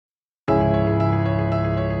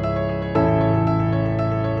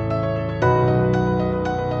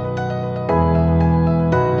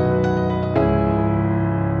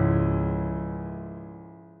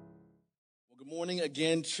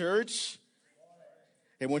again, church.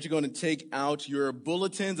 Hey, why don't you go and take out your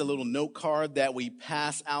bulletins, a little note card that we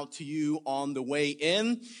pass out to you on the way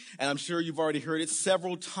in. And I'm sure you've already heard it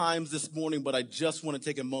several times this morning, but I just want to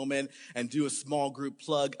take a moment and do a small group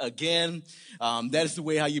plug again. That is the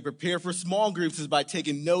way how you prepare for small groups, is by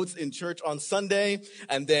taking notes in church on Sunday,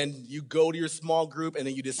 and then you go to your small group and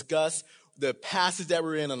then you discuss the passage that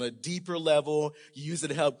we're in on a deeper level. You use it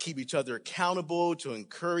to help keep each other accountable, to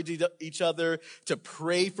encourage each other, to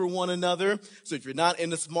pray for one another. So if you're not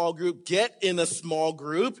in a small group, get in a small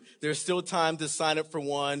group. There's still time to sign up for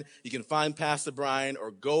one. You can find Pastor Brian or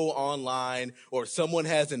go online, or someone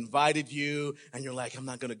has invited you and you're like, I'm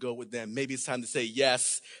not going to go with them. Maybe it's time to say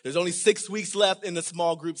yes. There's only 6 weeks left in the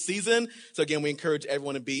small group season. So again, we encourage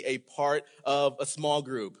everyone to be a part of a small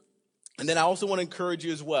group. And then I also want to encourage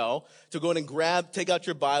you as well to go ahead and take out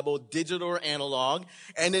your Bible, digital or analog.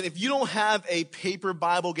 And then if you don't have a paper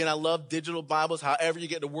Bible, again, I love digital Bibles. However you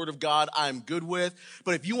get the Word of God, I'm good with.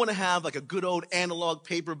 But if you want to have like a good old analog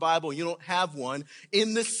paper Bible and you don't have one,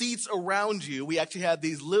 in the seats around you, we actually have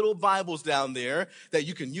these little Bibles down there that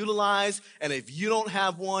you can utilize. And if you don't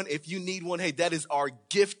have one, if you need one, hey, that is our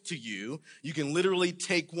gift to you. You can literally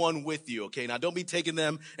take one with you, okay? Now, don't be taking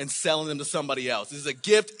them and selling them to somebody else. This is a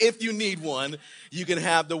gift. If you need one, you can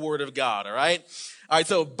have the Word of God, all right? All right,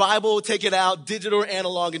 so Bible, take it out, digital or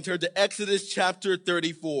analog, and turn to Exodus chapter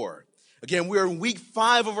 34. Again, we're in week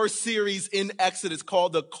 5 of our series in Exodus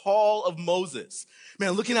called The Call of Moses.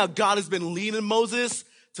 Man, looking how God has been leading Moses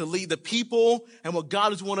to lead the people and what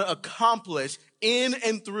God is want to accomplish in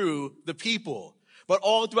and through the people. But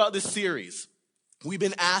all throughout this series, we've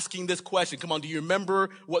been asking this question. Come on, do you remember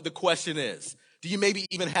what the question is? Do you maybe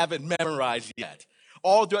even have it memorized yet?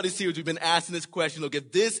 All throughout this series, we've been asking this question. Look,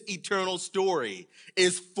 if this eternal story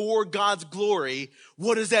is for God's glory,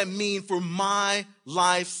 what does that mean for my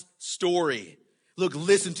life's story? Look,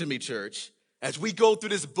 listen to me, church. As we go through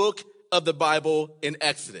this book of the Bible in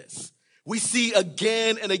Exodus, we see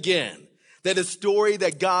again and again that a story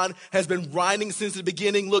that God has been writing since the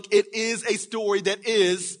beginning, look, it is a story that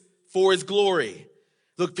is for his glory.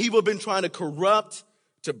 Look, people have been trying to corrupt,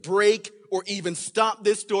 to break, or even stop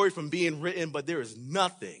this story from being written, but there is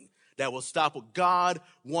nothing that will stop what God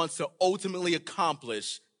wants to ultimately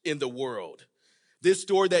accomplish in the world. This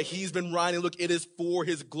story that he's been writing, look, it is for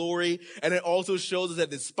his glory, and it also shows us that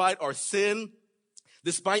despite our sin,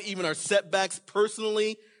 despite even our setbacks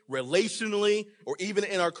personally, relationally, or even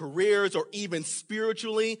in our careers, or even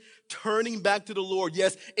spiritually, turning back to the Lord,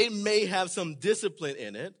 yes, it may have some discipline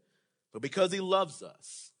in it, but because he loves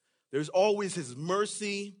us, there's always his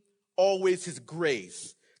mercy, always his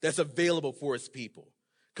grace that's available for his people.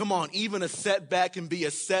 Come on, even a setback can be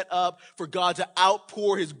a setup for God to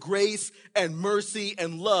outpour his grace and mercy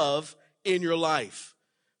and love in your life.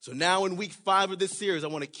 So now in week 5 of this series, I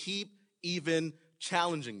want to keep even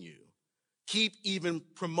challenging you. Keep even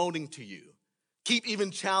promoting to you. Keep even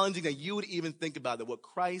challenging that you would even think about that what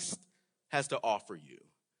Christ has to offer you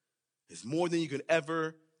is more than you could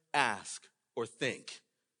ever ask or think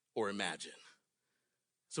or imagine.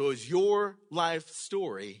 So is your life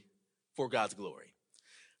story for God's glory?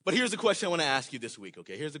 But here's the question I want to ask you this week,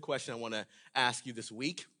 okay? Here's the question I want to ask you this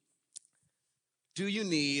week. Do you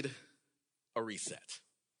need a reset?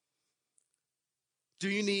 Do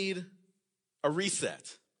you need a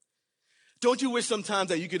reset? Don't you wish sometimes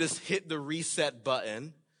that you could just hit the reset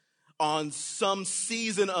button on some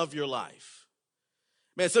season of your life?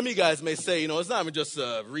 Man, some of you guys may say, it's not even just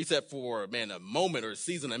a reset for, a moment or a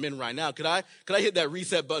season I'm in right now. Could I hit that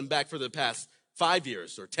reset button back for the past 5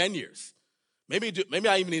 years or 10 years? Maybe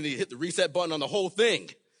I even need to hit the reset button on the whole thing.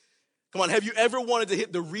 Come on, have you ever wanted to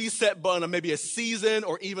hit the reset button on maybe a season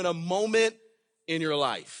or even a moment in your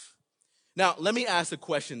life? Now, let me ask the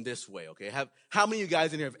question this way, okay? How many of you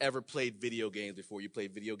guys in here have ever played video games before? You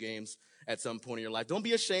played video games at some point in your life? Don't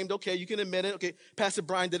be ashamed, okay? You can admit it. Okay, Pastor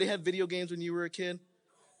Brian, did they have video games when you were a kid?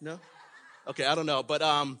 No? Okay, I don't know. But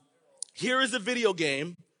here is a video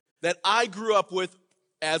game that I grew up with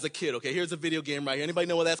as a kid. Okay, here's a video game right here. Anybody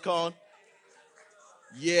know what that's called?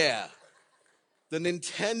 Yeah. The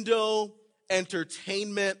Nintendo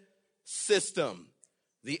Entertainment System,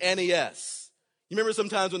 the NES. You remember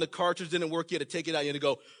sometimes when the cartridge didn't work, you had to take it out, you had to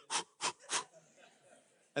go,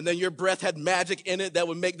 and then your breath had magic in it that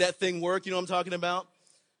would make that thing work. You know what I'm talking about?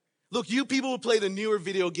 Look, you people who play the newer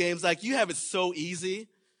video games, like you have it so easy.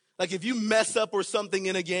 Like if you mess up or something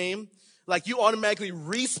in a game, like you automatically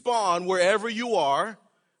respawn wherever you are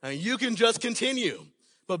and you can just continue.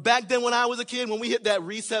 But back then when I was a kid, when we hit that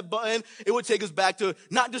reset button, it would take us back to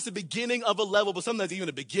not just the beginning of a level, but sometimes even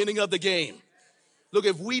the beginning of the game. Look,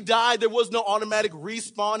 if we died, there was no automatic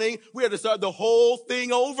respawning. We had to start the whole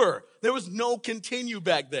thing over. There was no continue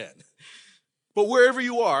back then. But wherever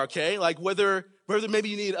you are, okay, like whether maybe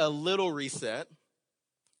you need a little reset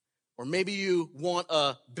or maybe you want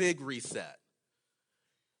a big reset.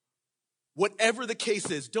 Whatever the case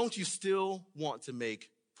is, don't you still want to make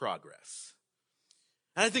progress?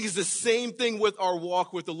 And I think it's the same thing with our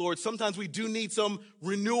walk with the Lord. Sometimes we do need some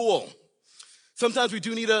renewal. Sometimes we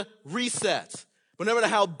do need a reset. But no matter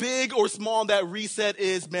how big or small that reset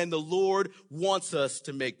is, man, the Lord wants us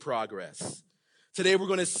to make progress. Today we're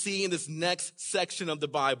going to see in this next section of the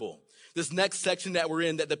Bible, this next section that we're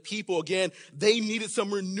in, that the people, again, they needed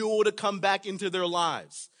some renewal to come back into their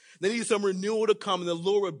lives. They needed some renewal to come, and the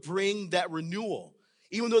Lord would bring that renewal.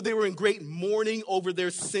 Even though they were in great mourning over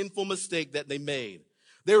their sinful mistake that they made.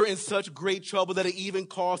 They were in such great trouble that it even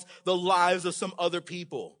cost the lives of some other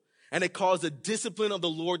people. And it caused the discipline of the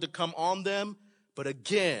Lord to come on them. But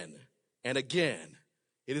again and again,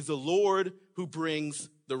 it is the Lord who brings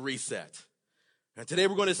the reset. And today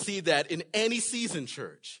we're going to see that in any season,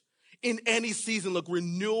 church, in any season, look,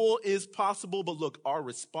 renewal is possible, but look, our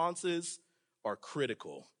responses are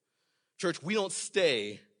critical. Church, we don't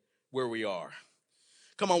stay where we are.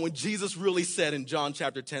 Come on, when Jesus really said in John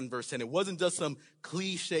chapter 10, verse 10, it wasn't just some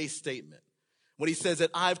cliche statement. When he says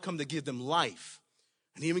that I've come to give them life,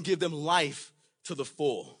 and even give them life to the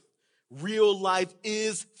full. Real life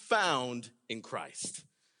is found in Christ.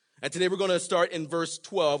 And today we're going to start in verse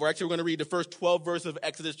 12. Or actually, we're going to read the first 12 verses of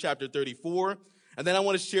Exodus chapter 34. And then I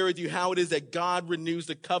want to share with you how it is that God renews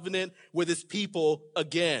the covenant with his people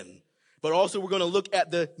again. But also we're going to look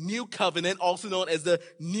at the new covenant, also known as the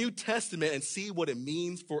New Testament, and see what it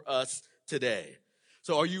means for us today.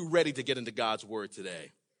 So are you ready to get into God's word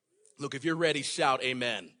today? Look, if you're ready, shout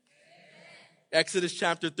amen. Exodus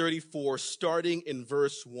chapter 34, starting in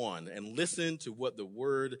verse 1, and listen to what the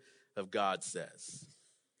word of God says.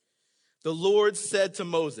 The Lord said to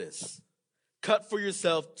Moses, cut for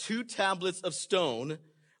yourself 2 tablets of stone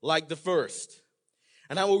like the first,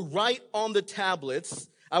 and I will write on the tablets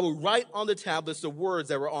the words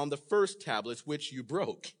that were on the first tablets which you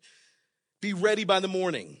broke. Be ready by the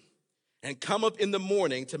morning, and come up in the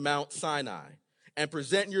morning to Mount Sinai, and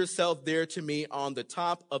present yourself there to me on the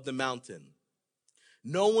top of the mountain.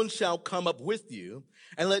 No one shall come up with you,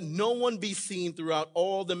 and let no one be seen throughout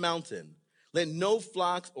all the mountain. Let no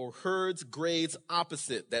flocks or herds graze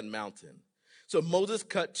opposite that mountain. So Moses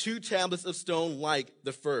cut 2 tablets of stone like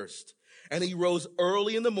the first. And he rose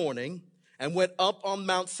early in the morning and went up on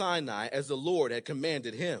Mount Sinai as the Lord had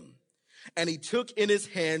commanded him. And he took in his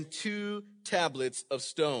hand 2 tablets of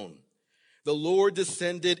stone. The Lord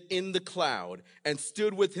descended in the cloud and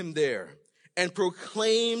stood with him there and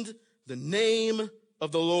proclaimed the name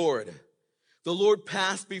of the Lord. The Lord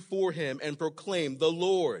passed before him and proclaimed, the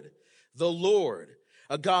Lord,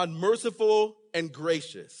 a God merciful and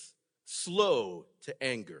gracious, slow to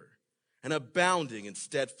anger, and abounding in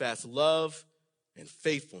steadfast love and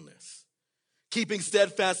faithfulness, keeping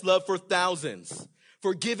steadfast love for thousands,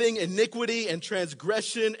 forgiving iniquity and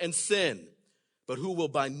transgression and sin, but who will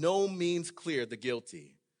by no means clear the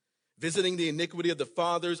guilty, visiting the iniquity of the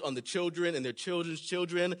fathers on the children and their children's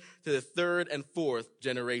children to the 3rd and 4th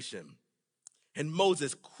generation. And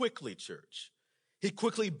Moses quickly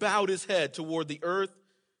bowed his head toward the earth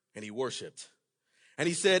and he worshiped. And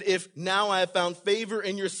he said, if now I have found favor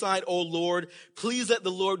in your sight, O Lord, please let the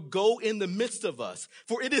Lord go in the midst of us.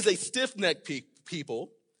 For it is a stiff-necked people,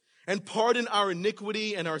 and pardon our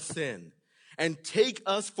iniquity and our sin, and take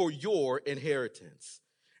us for your inheritance.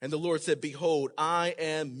 And the Lord said, behold, I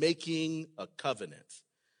am making a covenant.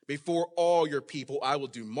 Before all your people, I will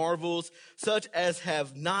do marvels, such as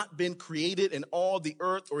have not been created in all the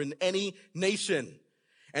earth or in any nation.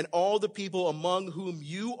 And all the people among whom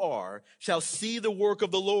you are shall see the work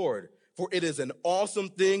of the Lord, for it is an awesome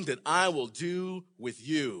thing that I will do with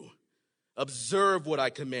you. Observe what I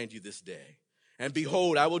command you this day. And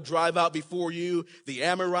behold, I will drive out before you the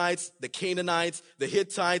Amorites, the Canaanites, the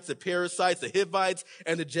Hittites, the Perizzites, the Hivites,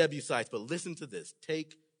 and the Jebusites. But listen to this.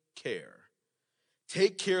 Take care.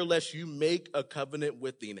 Take care lest you make a covenant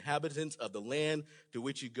with the inhabitants of the land to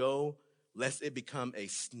which you go, lest it become a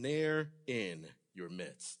snare in your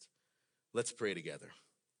midst. Let's pray together.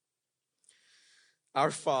 Our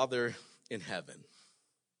Father in heaven,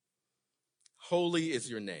 holy is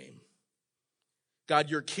your name. God,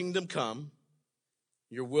 your kingdom come.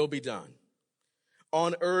 Your will be done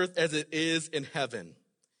on earth as it is in heaven.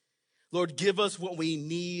 Lord, give us what we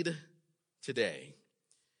need today.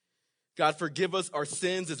 God, forgive us our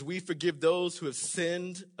sins as we forgive those who have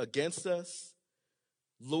sinned against us.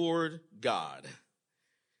 Lord God,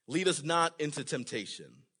 Lead us not into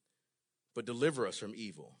temptation, but deliver us from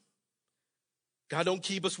evil. God, don't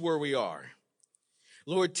keep us where we are.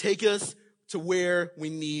 Lord, take us to where we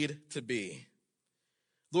need to be.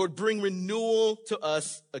 Lord, bring renewal to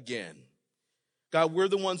us again. God, we're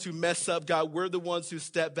the ones who mess up. God, we're the ones who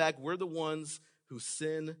step back. We're the ones who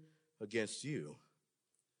sin against you.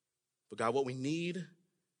 But God, what we need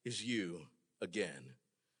is you again.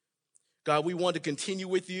 God, we want to continue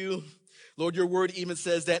with you. Lord, your word even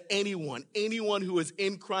says that anyone who is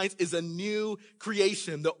in Christ is a new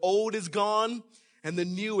creation. The old is gone and the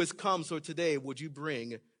new has come. So today, would you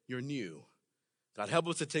bring your new? God, help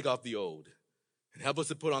us to take off the old and help us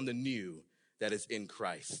to put on the new that is in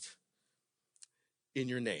Christ. In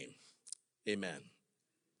your name, amen.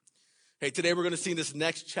 Hey, today we're going to see in this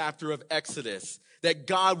next chapter of Exodus that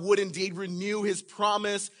God would indeed renew his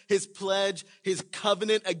promise, his pledge, his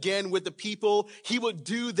covenant again with the people. He would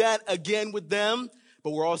do that again with them.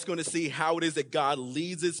 But we're also going to see how it is that God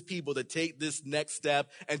leads his people to take this next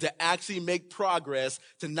step and to actually make progress,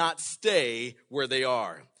 to not stay where they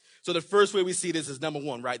are. So the first way we see this is, number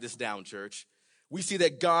one, write this down, church. We see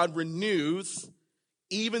that God renews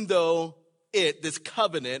even though this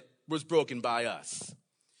covenant was broken by us.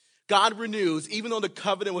 God renews, even though the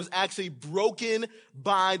covenant was actually broken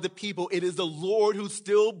by the people, it is the Lord who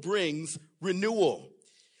still brings renewal.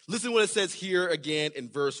 Listen to what it says here again in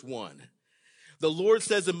verse 1. The Lord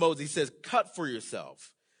says to Moses, he says, cut for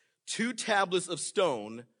yourself 2 tablets of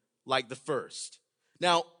stone like the first.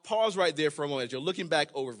 Now, pause right there for a moment as you're looking back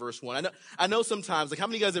over verse 1. I know sometimes, like how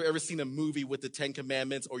many of you guys have ever seen a movie with the 10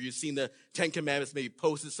 Commandments, or you've seen the 10 Commandments maybe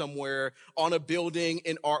posted somewhere on a building,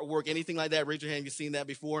 in artwork, anything like that? Raise your hand if you've seen that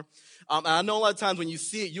before. And I know a lot of times when you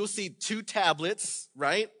see it, you'll see 2 tablets,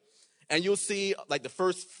 right? And you'll see like the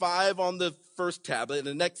first 5 on the first tablet and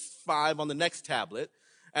the next 5 on the next tablet.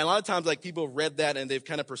 And a lot of times like people have read that and they've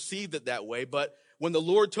kind of perceived it that way. But when the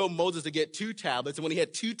Lord told Moses to get 2 tablets, and when he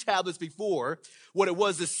had 2 tablets before, what it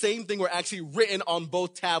was, the same thing were actually written on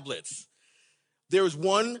both tablets. There was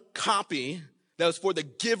one copy that was for the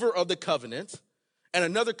giver of the covenant and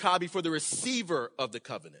another copy for the receiver of the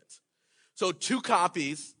covenant. So 2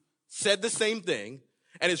 copies said the same thing,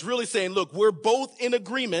 and it's really saying, look, we're both in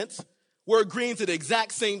agreement. We're agreeing to the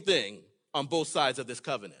exact same thing on both sides of this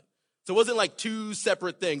covenant. So it wasn't like 2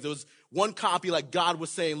 separate things. It was one copy, like God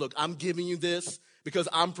was saying, look, I'm giving you this because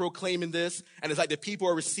I'm proclaiming this. And it's like the people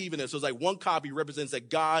are receiving it. So it's like one copy represents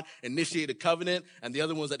that God initiated a covenant, and the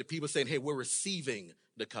other one is that the people are saying, hey, we're receiving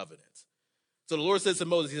the covenant. So the Lord says to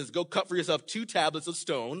Moses, he says, go cut for yourself 2 tablets of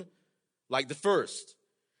stone like the first.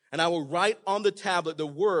 And I will write on the tablet the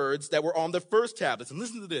words that were on the first tablets. And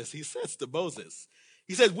listen to this. He says to Moses,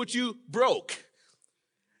 he says, which you broke.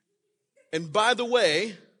 And by the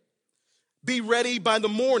way, be ready by the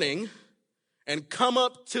morning and come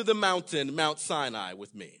up to the mountain, Mount Sinai,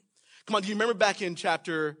 with me. Come on, do you remember back in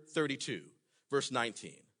chapter 32, verse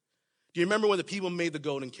 19? Do you remember when the people made the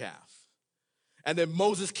golden calf? And then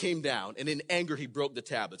Moses came down, and in anger he broke the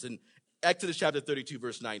tablets. In Exodus chapter 32,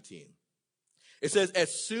 verse 19, it says,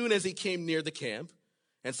 as soon as he came near the camp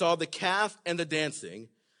and saw the calf and the dancing,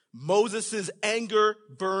 Moses' anger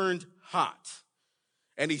burned hot.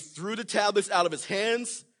 And he threw the tablets out of his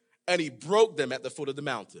hands, and he broke them at the foot of the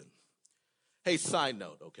mountain. Hey, side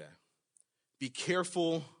note, okay. Be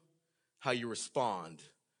careful how you respond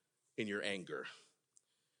in your anger.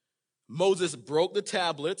 Moses broke the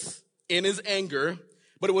tablets in his anger,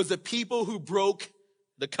 but it was the people who broke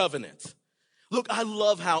the covenant. Look, I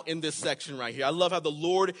love how in this section right here, I love how the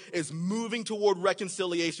Lord is moving toward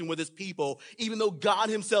reconciliation with his people, even though God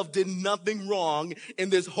himself did nothing wrong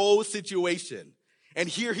in this whole situation. And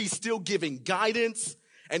here he's still giving guidance,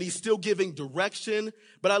 and he's still giving direction.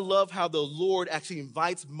 But I love how the Lord actually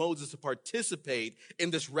invites Moses to participate in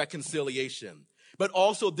this reconciliation. But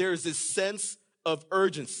also there's this sense of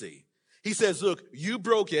urgency. He says, look, you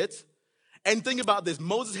broke it. And think about this.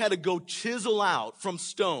 Moses had to go chisel out from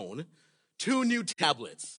stone 2 new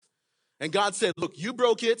tablets. And God said, look, you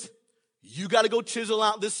broke it. You got to go chisel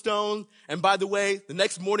out this stone. And by the way, the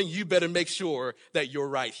next morning, you better make sure that you're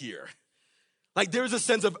right here. Like there's a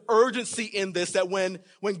sense of urgency in this, that when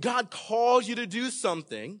God calls you to do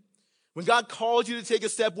something, when God calls you to take a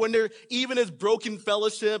step, when there even is broken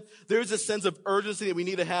fellowship, there's a sense of urgency that we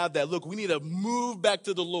need to have, that, look, we need to move back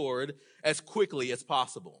to the Lord as quickly as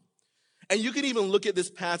possible. And you can even look at this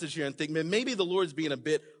passage here and think, man, maybe the Lord's being a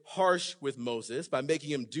bit harsh with Moses by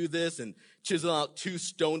making him do this and chisel out 2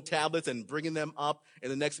 stone tablets and bringing them up in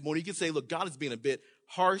the next morning. You can say, look, God is being a bit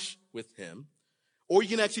harsh with him. Or you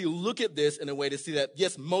can actually look at this in a way to see that,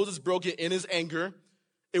 yes, Moses broke it in his anger.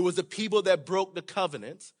 It was the people that broke the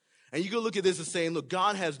covenant. And you can look at this as saying, look,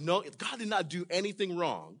 God did not do anything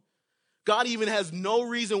wrong. God even has no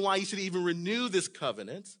reason why he should even renew this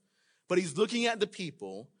covenant. But he's looking at the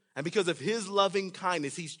people, and because of his loving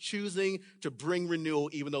kindness, he's choosing to bring renewal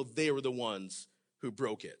even though they were the ones who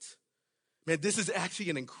broke it. Man, this is actually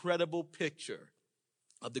an incredible picture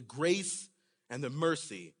of the grace and the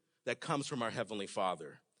mercy that comes from our Heavenly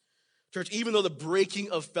Father. Church, even though the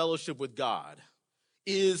breaking of fellowship with God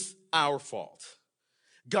is our fault,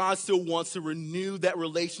 God still wants to renew that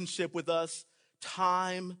relationship with us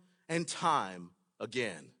time and time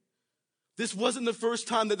again. This wasn't the first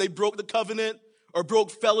time that they broke the covenant or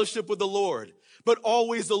broke fellowship with the Lord. But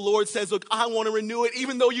always the Lord says, look, I want to renew it.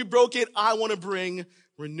 Even though you broke it, I want to bring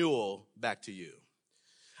renewal back to you.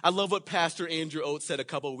 I love what Pastor Andrew Oates said a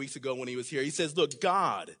couple of weeks ago when he was here. He says, look,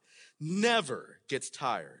 God never gets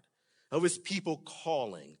tired of his people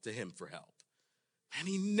calling to him for help. And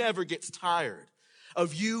he never gets tired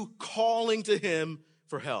of you calling to him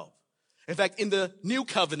for help. In fact, in the New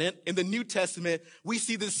Covenant, in the New Testament, we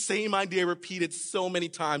see this same idea repeated so many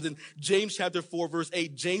times. In James chapter 4, verse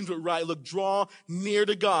 8, James would write, look, draw near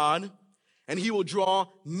to God, and he will draw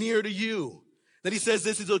near to you. Then he says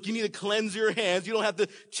this, look, you need to cleanse your hands. You don't have to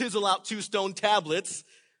chisel out 2 stone tablets,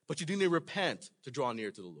 but you do need to repent to draw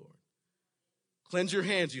near to the Lord. Cleanse your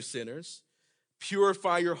hands, you sinners.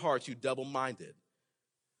 Purify your hearts, you double-minded.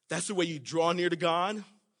 That's the way you draw near to God,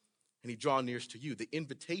 and he draws near to you. The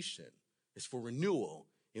invitation is for renewal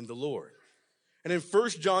in the Lord. And in 1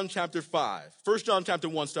 John chapter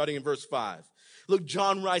 1, starting in verse 5, look,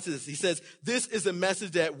 John writes this. He says, this is a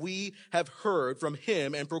message that we have heard from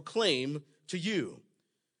him and proclaim to you,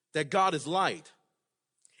 that God is light,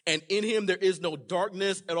 and in him there is no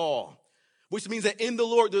darkness at all. Which means that in the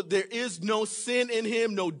Lord, there is no sin in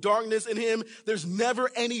him, no darkness in him. There's never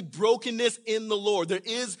any brokenness in the Lord. There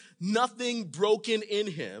is nothing broken in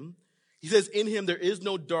him. He says, in him there is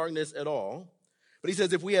no darkness at all. But he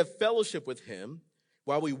says, if we have fellowship with him,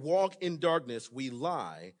 while we walk in darkness, we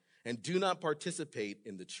lie and do not participate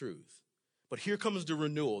in the truth. But here comes the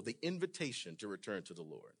renewal, the invitation to return to the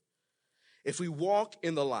Lord. If we walk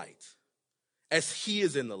in the light, as he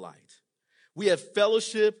is in the light, we have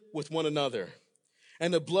fellowship with one another.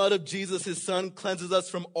 And the blood of Jesus, his son, cleanses us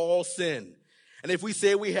from all sin. And if we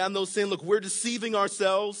say we have no sin, look, we're deceiving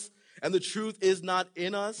ourselves, and the truth is not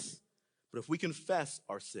in us. But if we confess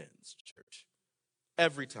our sins, church,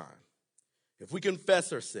 every time, if we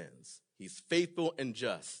confess our sins, he's faithful and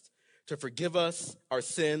just to forgive us our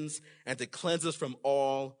sins and to cleanse us from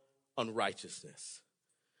all unrighteousness.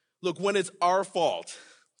 Look, when it's our fault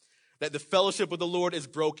that the fellowship with the Lord is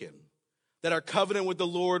broken, that our covenant with the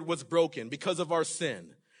Lord was broken because of our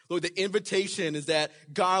sin, look, the invitation is that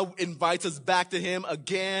God invites us back to him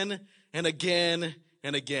again and again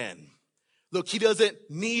and again. Look, he doesn't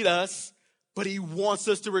need us, but he wants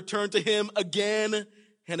us to return to him again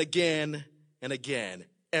and again and again,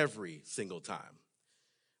 every single time.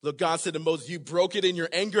 Look, God said to Moses, you broke it in your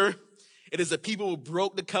anger. It is the people who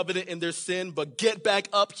broke the covenant in their sin, but get back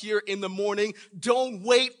up here in the morning. Don't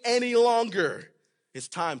wait any longer. It's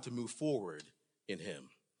time to move forward in him.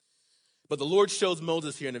 But the Lord shows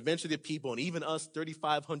Moses here, and eventually the people, and even us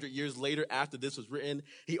 3,500 years later after this was written,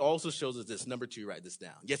 he also shows us this. Number 2, write this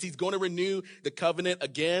down. Yes, he's going to renew the covenant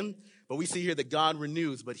again, but we see here that God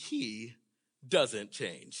renews, but he doesn't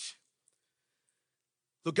change.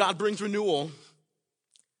 So God brings renewal,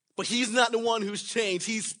 but he's not the one who's changed.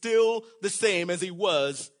 He's still the same as he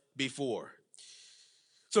was before.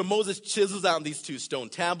 So Moses chisels out these 2 stone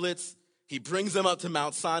tablets. He brings them up to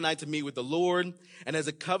Mount Sinai to meet with the Lord. And as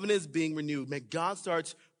the covenant is being renewed, God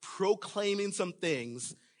starts proclaiming some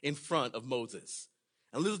things in front of Moses.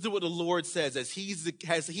 And listen to what the Lord says as he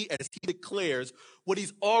declares what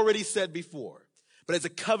he's already said before. But as the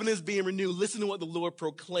covenant is being renewed, listen to what the Lord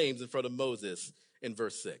proclaims in front of Moses in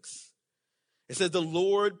verse 6. It says, the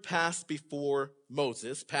Lord passed before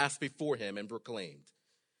Moses, passed before him and proclaimed.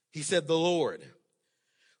 He said, the Lord,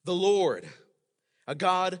 a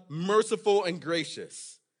God merciful and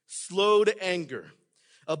gracious, slow to anger,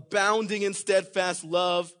 abounding in steadfast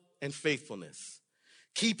love and faithfulness,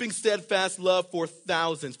 keeping steadfast love for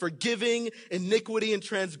thousands, forgiving iniquity and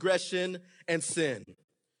transgression and sin,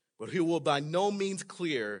 but who will by no means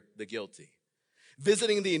clear the guilty,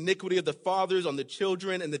 visiting the iniquity of the fathers on the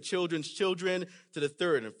children and the children's children to the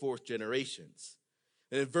 3rd and 4th generations.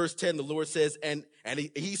 And in verse 10, the Lord says,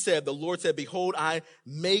 the Lord said, behold, I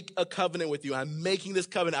make a covenant with you. I'm making this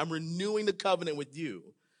covenant. I'm renewing the covenant with you.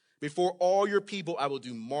 Before all your people, I will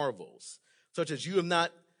do marvels, such have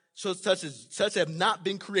not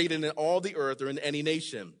been created in all the earth or in any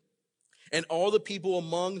nation. And all the people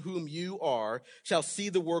among whom you are shall see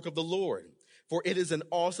the work of the Lord. For it is an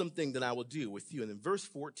awesome thing that I will do with you. And in verse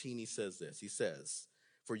 14, he says this. He says,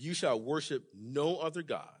 for you shall worship no other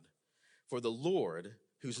God, for the Lord,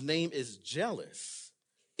 whose name is jealous,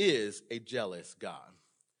 is a jealous God.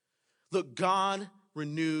 Look, God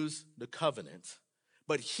renews the covenant,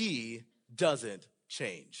 but he doesn't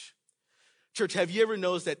change. Church, have you ever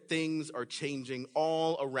noticed that things are changing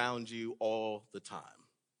all around you all the time?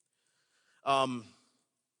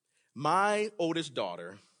 My oldest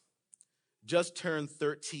daughter just turned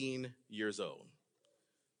 13 years old.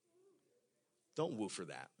 Don't woo for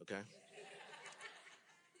that, okay?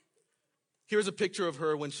 Here's a picture of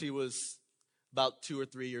her when she was about 2 or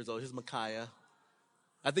 3 years old. Here's Micaiah.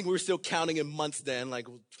 I think we were still counting in months then, like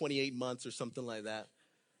 28 months or something like that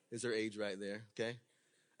is her age right there, okay?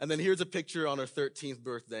 And then here's a picture on her 13th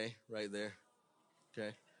birthday right there,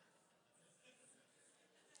 okay?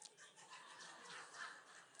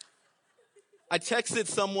 I texted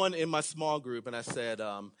someone in my small group and I said,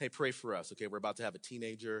 hey, pray for us, okay? We're about to have a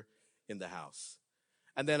teenager in the house.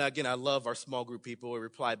 And then again, I love our small group people. They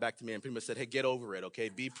replied back to me and pretty much said, hey, get over it, okay?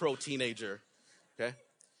 Be pro-teenager, okay?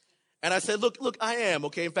 And I said, look, I am,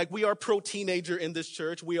 okay? In fact, we are pro-teenager in this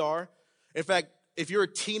church. We are. In fact, if you're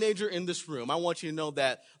a teenager in this room, I want you to know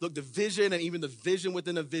that, look, the vision and even the vision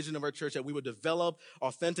within the vision of our church, that we would develop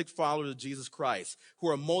authentic followers of Jesus Christ who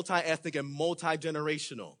are multi-ethnic and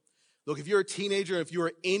multi-generational. Look, if you're a teenager, if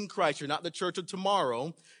you're in Christ, you're not the church of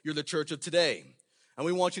tomorrow, you're the church of today. And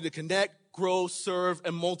we want you to connect, grow, serve,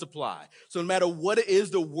 and multiply. So no matter what it is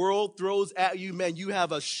the world throws at you, man, you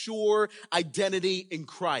have a sure identity in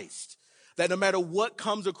Christ. That no matter what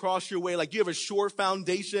comes across your way, like you have a sure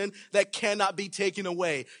foundation that cannot be taken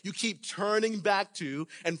away. You keep turning back to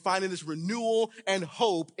and finding this renewal and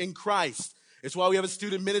hope in Christ. It's why we have a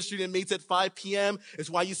student ministry that meets at 5 p.m. It's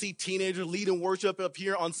why you see teenagers leading worship up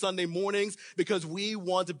here on Sunday mornings, because we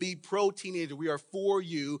want to be pro-teenager. We are for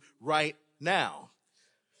you right now.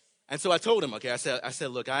 And so I told him, okay, I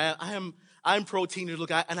said, look, I'm pro-teenager.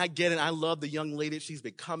 Look, and I get it. I love the young lady she's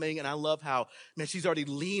becoming, and I love how, man, she's already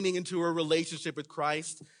leaning into her relationship with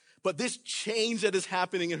Christ. But this change that is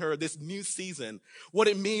happening in her, this new season, what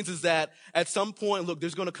it means is that at some point, look,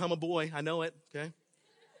 there's going to come a boy. I know it, okay?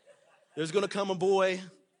 There's going to come a boy.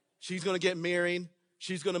 She's going to get married.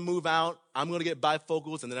 She's going to move out. I'm going to get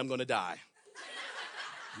bifocals, and then I'm going to die.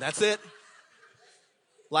 And that's it.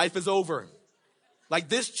 Life is over. Like,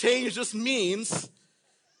 this change just means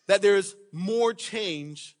that there's more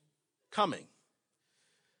change coming.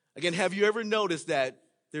 Again, have you ever noticed that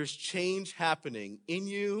there's change happening in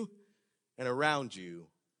you and around you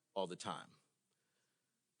all the time?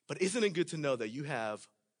 But isn't it good to know that you have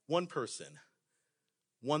one person,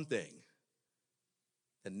 one thing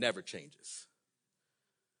that never changes?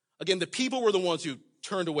 Again, the people were the ones who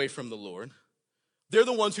turned away from the Lord. They're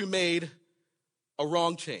the ones who made a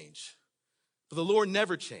wrong change. But the Lord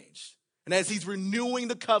never changed. And as he's renewing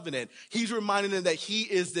the covenant, he's reminding them that he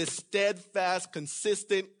is this steadfast,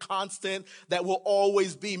 consistent, constant that will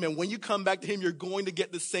always be. Man, when you come back to him, you're going to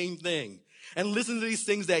get the same thing. And listen to these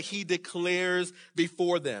things that he declares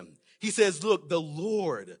before them. He says, look, the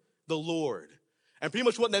Lord. And pretty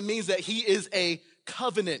much what that means is that he is a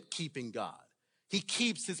covenant-keeping God. He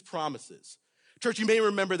keeps his promises. Church, you may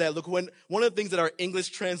remember that. Look, one of the things that our English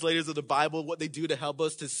translators of the Bible, what they do to help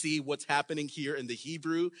us to see what's happening here in the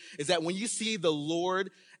Hebrew, is that when you see the Lord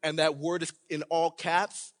and that word is in all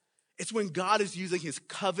caps, it's when God is using his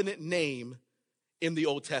covenant name in the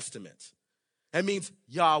Old Testament. That means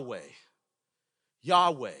Yahweh,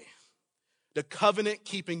 the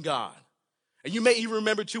covenant-keeping God. And you may even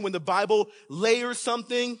remember, too, when the Bible layers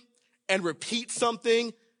something and repeats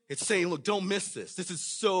something, it's saying, look, don't miss this. This is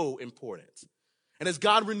so important. And as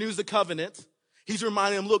God renews the covenant, he's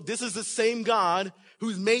reminding them, look, this is the same God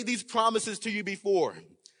who's made these promises to you before.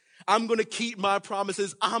 I'm going to keep my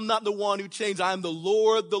promises. I'm not the one who changed. I am the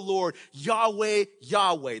Lord, Yahweh,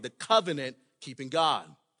 the covenant-keeping God.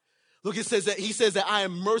 Look, he says that I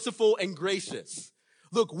am merciful and gracious.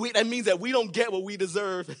 Look, that means that we don't get what we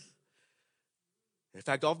deserve. In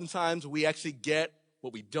fact, oftentimes we actually get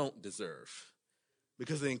what we don't deserve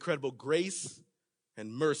because of the incredible grace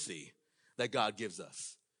and mercy that God gives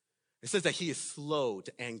us. It says that he is slow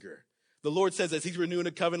to anger. The Lord says as he's renewing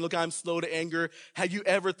the covenant, look, I'm slow to anger. Have you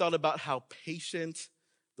ever thought about how patient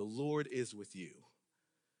the Lord is with you?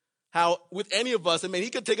 How with any of us, I mean, he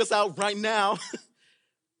could take us out right now,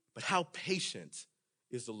 but how patient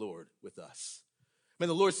is the Lord with us? I mean,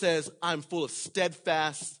 the Lord says, I'm full of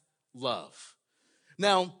steadfast love.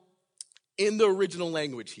 Now, in the original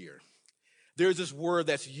language here, there's this word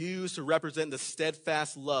that's used to represent the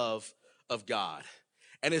steadfast love of God.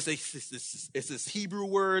 And it's this Hebrew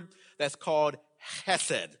word that's called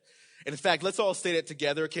hesed. And in fact, let's all say that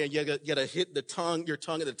together. Okay, you gotta hit your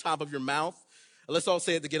tongue at the top of your mouth. Let's all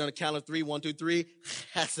say it together on the count of 3. 1, 2, 3.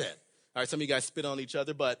 Hesed. All right, some of you guys spit on each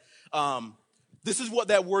other, but this is what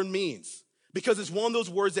that word means. Because it's one of those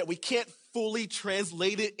words that we can't fully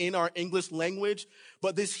translate it in our English language,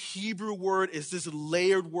 but this Hebrew word is this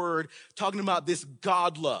layered word talking about this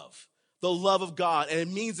God love, the love of God. And it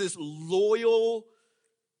means this loyal,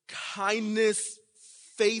 kindness,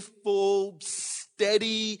 faithful,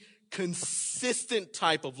 steady, consistent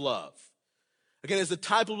type of love. Again, it's the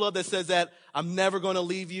type of love that says that I'm never going to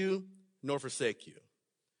leave you nor forsake you.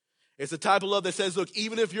 It's the type of love that says, look,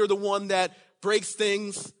 even if you're the one that breaks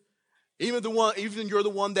things, even you're the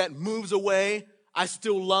one that moves away, I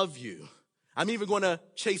still love you. I'm even going to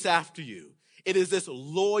chase after you. It is this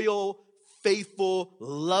loyal, faithful,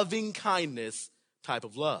 loving kindness type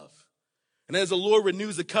of love. And as the Lord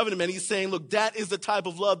renews the covenant, man, he's saying, look, that is the type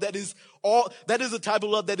of love that is the type of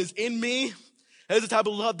love that is in me. That is the type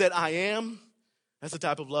of love that I am. That's the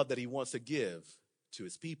type of love that he wants to give to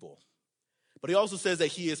his people. But he also says that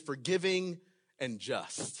he is forgiving and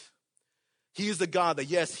just. He is the God that,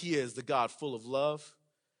 yes, he is the God full of love,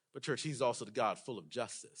 but church, he's also the God full of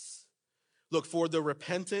justice. Look, for the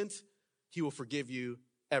repentant, he will forgive you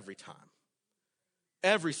every time.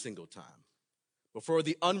 Every single time. But for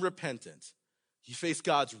the unrepentant, you face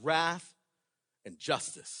God's wrath and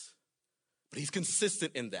justice. But he's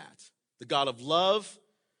consistent in that. The God of love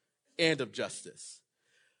and of justice.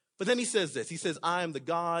 But then he says this. He says, I am the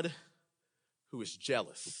God who is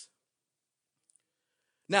jealous.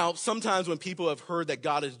 Now, sometimes when people have heard that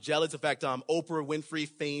God is jealous, in fact, Oprah Winfrey,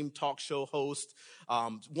 famed talk show host,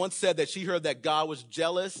 once said that she heard that God was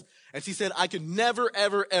jealous. And she said, I could never,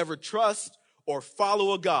 ever, ever trust or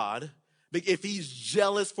follow a God if he's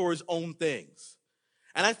jealous for his own things.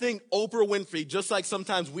 And I think Oprah Winfrey, just like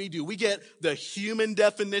sometimes we do, we get the human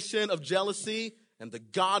definition of jealousy and the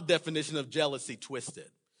God definition of jealousy twisted.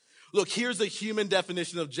 Look, here's the human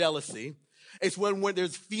definition of jealousy. It's when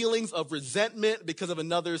there's feelings of resentment because of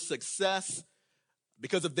another's success,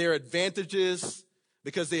 because of their advantages,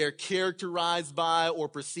 because they are characterized by or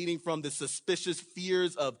proceeding from the suspicious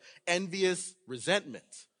fears of envious resentment.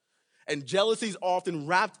 And jealousy is often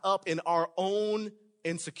wrapped up in our own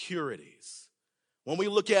insecurities. When we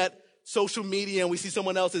look at social media and we see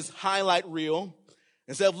someone else's highlight reel,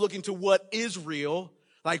 instead of looking to what is real,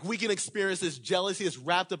 like we can experience this jealousy that's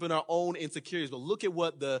wrapped up in our own insecurities. But look at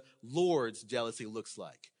what the Lord's jealousy looks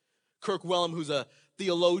like. Kirk Wellum, who's a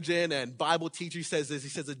theologian and Bible teacher, says this. He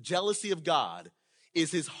says the jealousy of God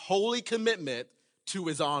is his holy commitment to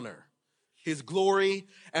his honor, his glory,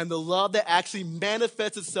 and the love that actually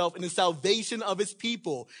manifests itself in the salvation of his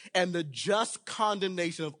people and the just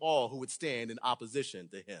condemnation of all who would stand in opposition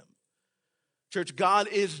to him. Church, God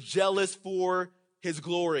is jealous for his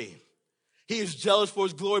glory. He is jealous for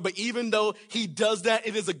his glory, but even though he does that,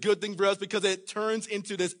 it is a good thing for us because it turns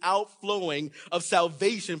into this outflowing of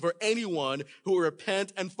salvation for anyone who will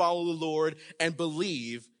repent and follow the Lord and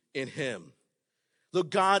believe in him. Look,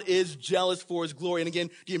 God is jealous for his glory. And again,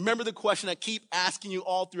 do you remember the question I keep asking you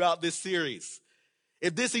all throughout this series?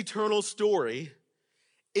 If this eternal story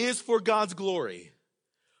is for God's glory,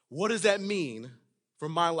 what does that mean for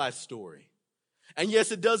my life story? And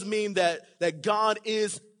yes, it does mean that God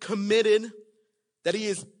is committed, that he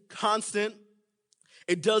is constant.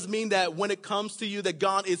 It does mean that when it comes to you, that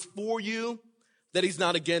God is for you, that he's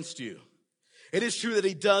not against you. It is true that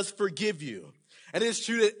he does forgive you. And it is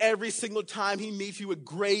true that every single time he meets you with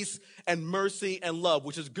grace and mercy and love,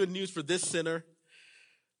 which is good news for this sinner,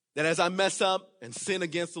 that as I mess up and sin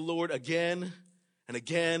against the Lord again and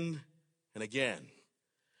again and again,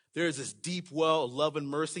 there is this deep well of love and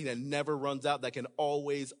mercy that never runs out, that can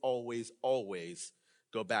always, always, always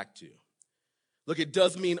go back to. Look, it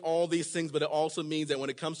does mean all these things, but it also means that when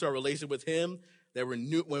it comes to our relationship with him, that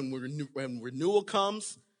when renewal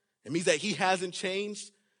comes, it means that he hasn't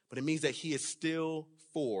changed, but it means that he is still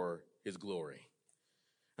for his glory.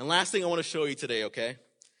 And last thing I want to show you today, okay?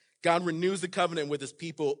 God renews the covenant with his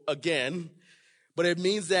people again, but it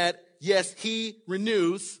means that, yes, he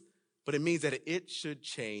renews, but it means that it should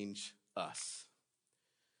change us.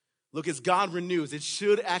 Look, as God renews, it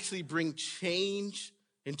should actually bring change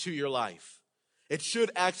into your life. It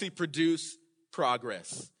should actually produce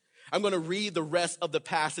progress. I'm going to read the rest of the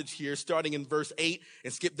passage here, starting in verse 8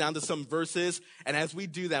 and skip down to some verses. And as we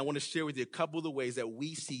do that, I want to share with you a couple of the ways that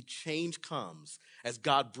we see change comes as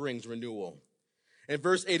God brings renewal. In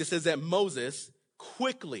verse 8, it says that Moses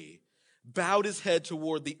quickly bowed his head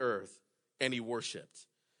toward the earth and he worshiped.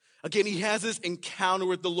 Again, he has this encounter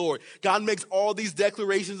with the Lord. God makes all these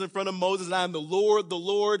declarations in front of Moses, and I am the Lord,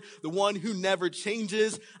 the one who never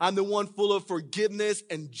changes. I'm the one full of forgiveness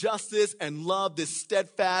and justice and love, this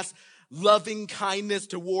steadfast, loving kindness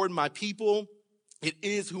toward my people. It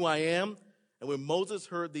is who I am. And when Moses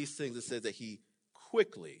heard these things, it says that he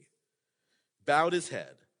quickly bowed his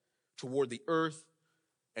head toward the earth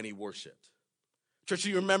and he worshiped. Church,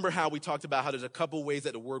 you remember how we talked about how there's a couple ways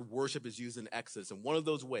that the word worship is used in Exodus. And one of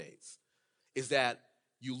those ways is that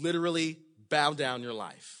you literally bow down your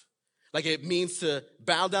life. Like it means to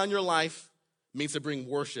bow down your life means to bring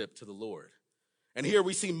worship to the Lord. And here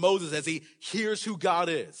we see Moses as he hears who God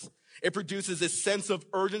is. It produces this sense of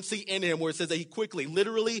urgency in him where it says that he quickly,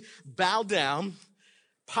 literally bowed down,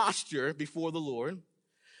 posture before the Lord.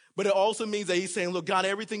 But it also means that he's saying, look, God,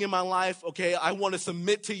 everything in my life, okay, I want to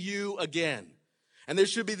submit to you again. And there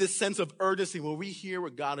should be this sense of urgency when we hear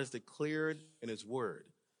what God has declared in his word,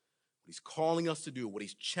 what he's calling us to do, what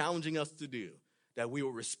he's challenging us to do, that we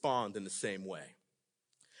will respond in the same way.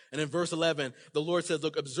 And in verse 11, the Lord says,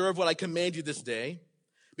 look, observe what I command you this day.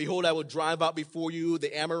 Behold, I will drive out before you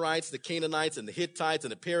the Amorites, the Canaanites, and the Hittites,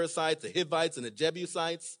 and the Perizzites, the Hivites, and the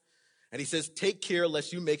Jebusites. And he says, take care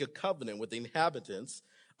lest you make a covenant with the inhabitants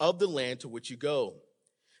of the land to which you go,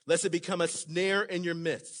 lest it become a snare in your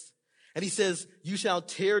midst. And he says, you shall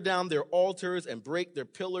tear down their altars and break their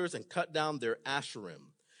pillars and cut down their asherim.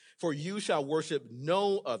 For you shall worship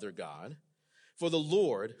no other God. For the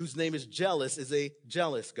Lord, whose name is jealous, is a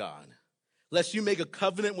jealous God. Lest you make a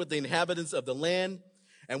covenant with the inhabitants of the land,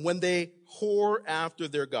 and when they whore after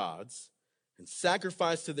their gods and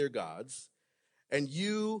sacrifice to their gods, and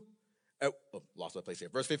you, lost my place here,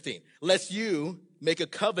 verse 15. Lest you make a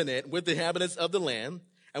covenant with the inhabitants of the land,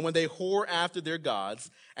 and when they whore after their gods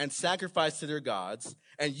and sacrifice to their gods,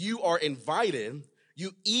 and you are invited,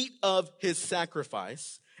 you eat of his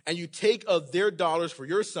sacrifice, and you take of their daughters for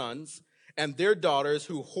your sons, and their daughters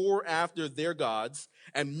who whore after their gods,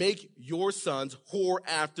 and make your sons whore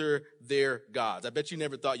after their gods. I bet you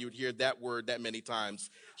never thought you would hear that word that many times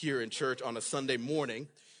here in church on a Sunday morning.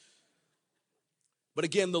 But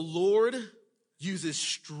again, the Lord uses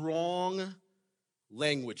strong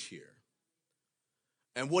language here.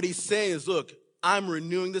 And what he's saying is, look, I'm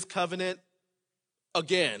renewing this covenant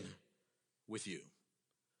again with you.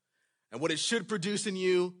 And what it should produce in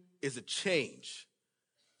you is a change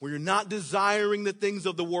where you're not desiring the things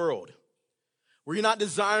of the world, where you're not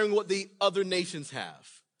desiring what the other nations have,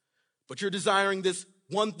 but you're desiring this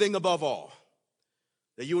one thing above all,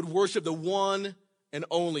 that you would worship the one and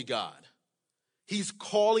only God. He's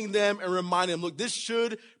calling them and reminding them, look, this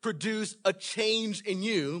should produce a change in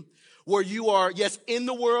you where you are, yes, in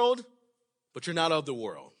the world, but you're not of the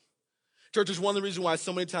world. Church, is one of the reasons why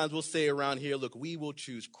so many times we'll say around here, look, we will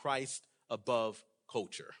choose Christ above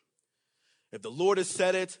culture. If the Lord has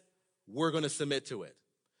said it, we're going to submit to it.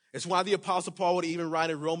 It's why the Apostle Paul would even write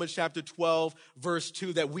in Romans chapter 12, verse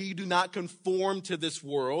 2, that we do not conform to this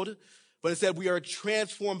world, but instead we are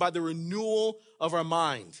transformed by the renewal of our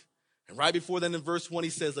mind. And right before that in verse 1, he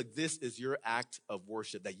says, like, this is your act of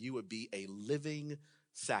worship, that you would be a living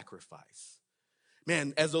sacrifice.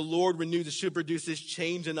 Man, as the Lord renews, it should produce this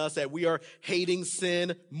change in us that we are hating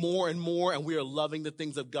sin more and more, and we are loving the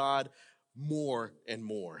things of God more and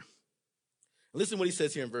more. Listen to what he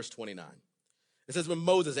says here in verse 29. It says, when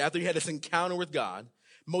Moses, after he had this encounter with God,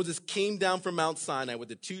 Moses came down from Mount Sinai with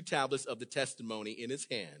the 2 tablets of the testimony in his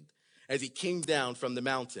hand as he came down from the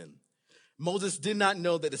mountain. Moses did not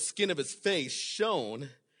know that the skin of his face shone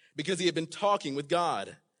because he had been talking with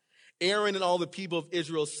God. Aaron and all the people of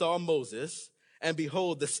Israel saw Moses, and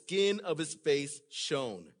behold, the skin of his face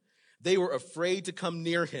shone. They were afraid to come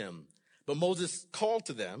near him, but Moses called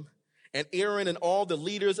to them, and Aaron and all the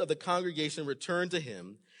leaders of the congregation returned to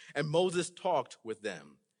him, and Moses talked with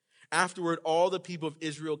them. Afterward, all the people of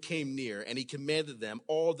Israel came near, and he commanded them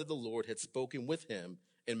all that the Lord had spoken with him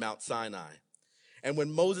in Mount Sinai. And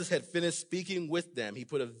when Moses had finished speaking with them, he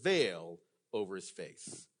put a veil over his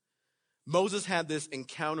face. Moses had this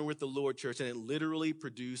encounter with the Lord, church, and it literally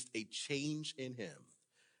produced a change in him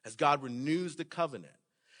as God renews the covenant.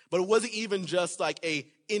 But it wasn't even just like an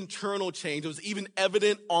internal change. It was even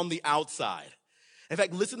evident on the outside. In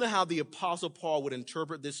fact, listen to how the Apostle Paul would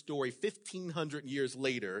interpret this story 1,500 years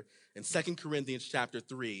later in 2 Corinthians chapter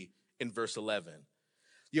 3 in verse 11.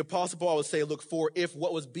 The Apostle Paul would say, look, for if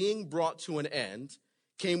what was being brought to an end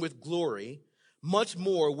came with glory, much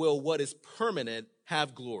more will what is permanent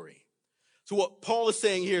have glory. So what Paul is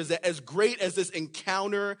saying here is that as great as this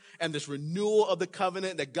encounter and this renewal of the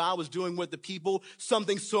covenant that God was doing with the people,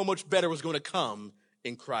 something so much better was going to come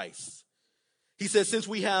in Christ. He says, since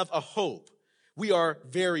we have a hope We are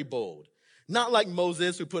very bold. Not like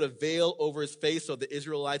Moses, who put a veil over his face so the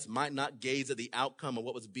Israelites might not gaze at the outcome of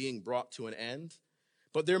what was being brought to an end,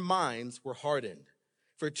 but their minds were hardened.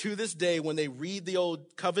 For to this day, when they read the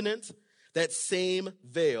old covenant, that same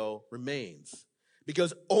veil remains,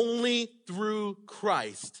 because only through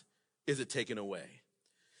Christ is it taken away.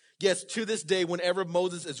 Yes, to this day, whenever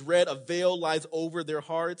Moses is read, a veil lies over their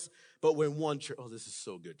hearts. But when one, this is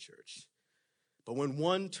so good, church. But when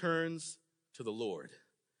one turns to the Lord,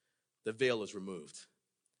 the veil is removed.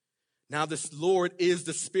 Now this Lord is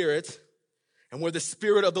the Spirit, and where the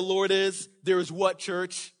Spirit of the Lord is, there is what,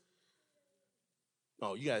 church?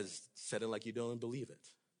 Oh, you guys said it like you don't believe it.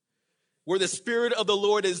 Where the Spirit of the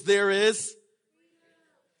Lord is, there is.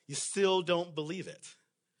 You still don't believe it.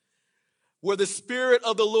 Where the Spirit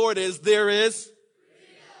of the Lord is, there is.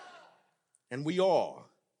 And we all,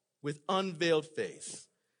 with unveiled face,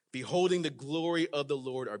 beholding the glory of the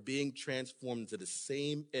Lord, are being transformed into the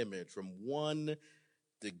same image from one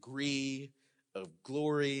degree of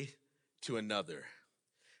glory to another.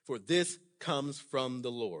 For this comes from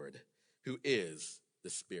the Lord, who is the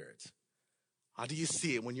Spirit. How do you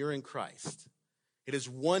see it when you're in Christ? It is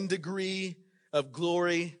one degree of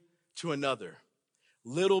glory to another.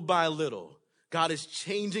 Little by little, God is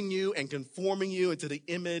changing you and conforming you into the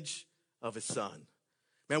image of his Son.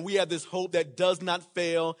 Man, we have this hope that does not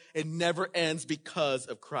fail. It never ends because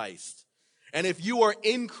of Christ. And if you are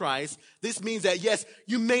in Christ, this means that, yes,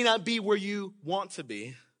 you may not be where you want to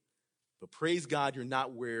be, but praise God, you're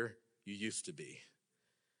not where you used to be.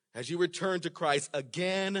 As you return to Christ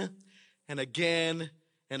again and again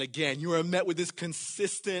and again, you are met with this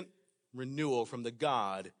consistent renewal from the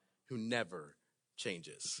God who never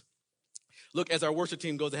changes. Look, as our worship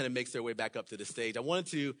team goes ahead and makes their way back up to the stage,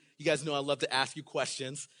 you guys know I love to ask you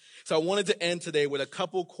questions. So I wanted to end today with a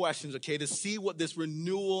couple questions, okay, to see what this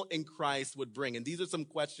renewal in Christ would bring. And these are some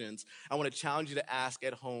questions I want to challenge you to ask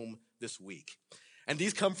at home this week. And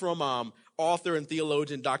these come from author and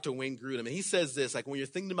theologian Dr. Wayne Grudem. And he says this, like when you're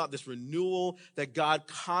thinking about this renewal that God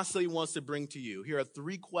constantly wants to bring to you, here are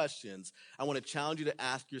 3 questions I want to challenge you to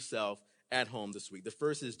ask yourself at home this week. The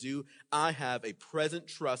first is, do I have a present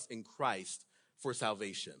trust in Christ for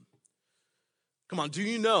salvation? Come on, do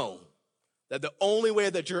you know that the only way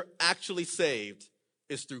that you're actually saved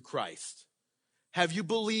is through Christ? Have you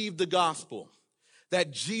believed the gospel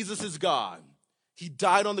that Jesus is God? He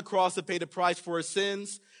died on the cross to pay the price for our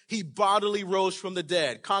sins. He bodily rose from the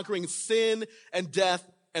dead, conquering sin and death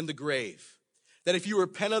and the grave. That if you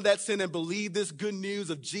repent of that sin and believe this good news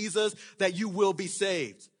of Jesus, that you will be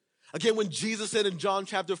saved. Again, when Jesus said in John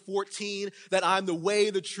chapter 14 that I'm the way,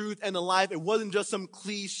 the truth, and the life, it wasn't just some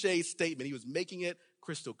cliche statement. He was making it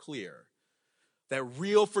crystal clear that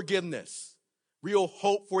real forgiveness, real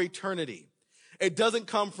hope for eternity, it doesn't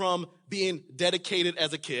come from being dedicated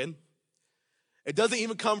as a kid. It doesn't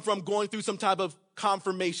even come from going through some type of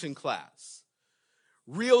confirmation class.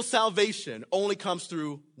 Real salvation only comes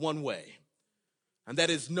through one way, and that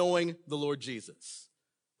is knowing the Lord Jesus,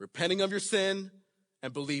 repenting of your sin,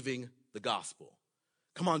 and believing the gospel.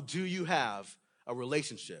 Come on, do you have a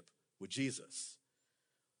relationship with Jesus?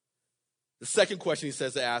 The second question he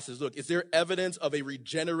says to ask is, look, is there evidence of a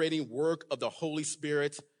regenerating work of the Holy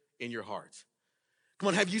Spirit in your heart? Come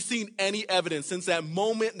on, have you seen any evidence since that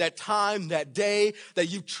moment, that time, that day that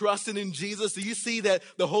you've trusted in Jesus? Do you see that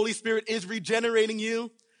the Holy Spirit is regenerating you?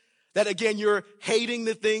 That again, you're hating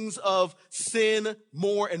the things of sin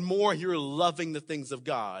more and more. You're loving the things of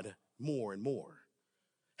God more and more.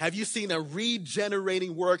 Have you seen a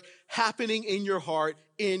regenerating work happening in your heart,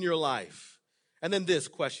 in your life? And then this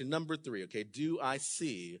question, number 3, okay, do I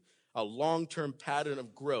see a long-term pattern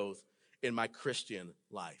of growth in my Christian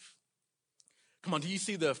life? Come on, do you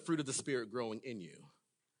see the fruit of the Spirit growing in you?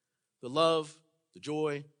 The love, the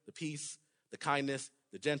joy, the peace, the kindness,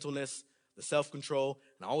 the gentleness, the self-control.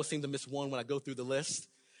 And I always seem to miss one when I go through the list.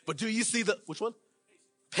 But do you see which one?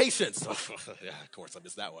 Patience. Yeah, of course, I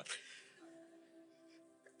missed that one.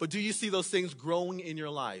 But do you see those things growing in your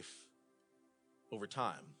life over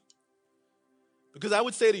time? Because I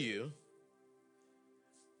would say to you,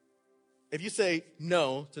 if you say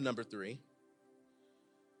no to number 3,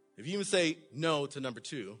 if you even say no to number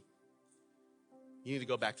 2, you need to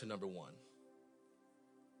go back to number 1.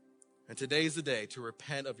 And today's the day to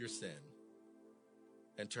repent of your sin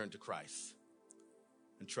and turn to Christ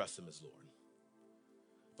and trust him as Lord.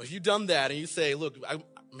 But if you've done that and you say, look,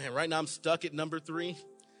 right now I'm stuck at number 3,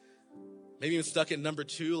 maybe even stuck at number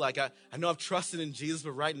 2. Like I know I've trusted in Jesus,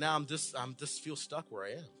 but right now I'm just feel stuck where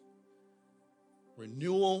I am.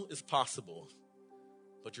 Renewal is possible,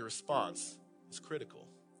 but your response is critical.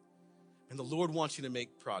 And the Lord wants you to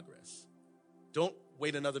make progress. Don't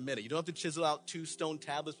wait another minute. You don't have to chisel out 2 stone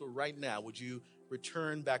tablets, but right now, would you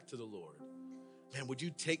return back to the Lord? Man, would you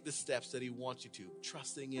take the steps that he wants you to,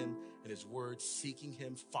 trusting him in his word, seeking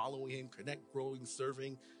him, following him, connect, growing,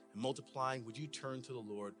 serving, and multiplying? Would you turn to the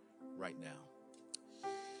Lord right now?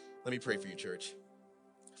 Let me pray for you, church.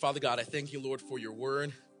 Father God, I thank you, Lord, for your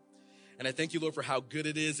word. And I thank you, Lord, for how good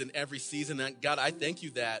it is in every season. And God, I thank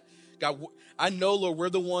you that, God, I know, Lord, we're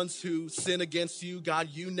the ones who sin against you. God,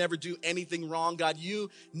 you never do anything wrong. God, you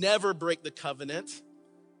never break the covenant.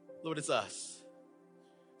 Lord, it's us.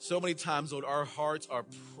 So many times, Lord, our hearts are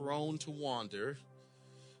prone to wander.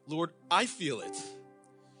 Lord, I feel it.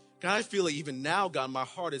 God, I feel it even now, God, my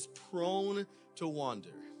heart is prone to wander.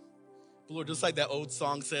 But Lord, just like that old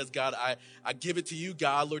song says, God, I give it to you,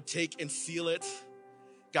 God. Lord, take and seal it.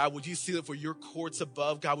 God, would you seal it for your courts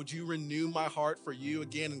above? God, would you renew my heart for you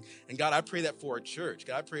again? And God, I pray that for our church.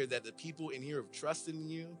 God, I pray that the people in here have trusted in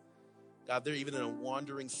you. God, they're even in a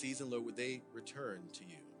wandering season, Lord, would they return to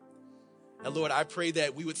you? And Lord, I pray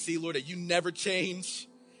that we would see, Lord, that you never change.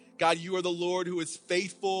 God, you are the Lord who is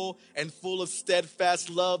faithful and full of steadfast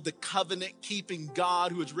love, the covenant-keeping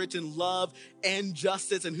God who is rich in love and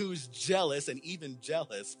justice and who is jealous and even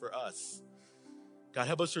jealous for us. God,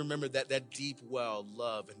 help us to remember that deep well,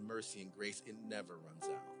 love and mercy and grace, it never runs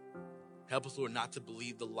out. Help us, Lord, not to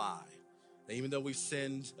believe the lie that even though we've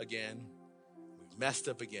sinned again, we've messed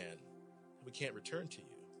up again, we can't return to you.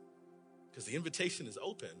 Because the invitation is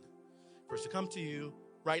open for us to come to you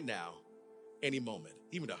right now, any moment,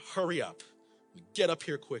 even to hurry up, get up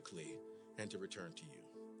here quickly, and to return to you.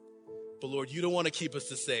 But Lord, you don't want to keep us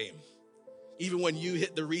the same. Even when you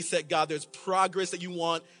hit the reset, God, there's progress that you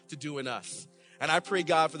want to do in us. And I pray,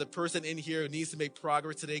 God, for the person in here who needs to make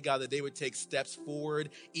progress today, God, that they would take steps forward,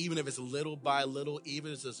 even if it's little by little,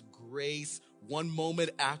 even if it's just grace, one moment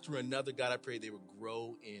after another. God, I pray they would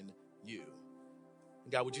grow in you.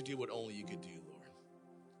 And God, would you do what only you could do, Lord?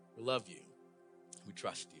 We love you. We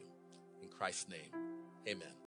trust you. In Christ's name, amen.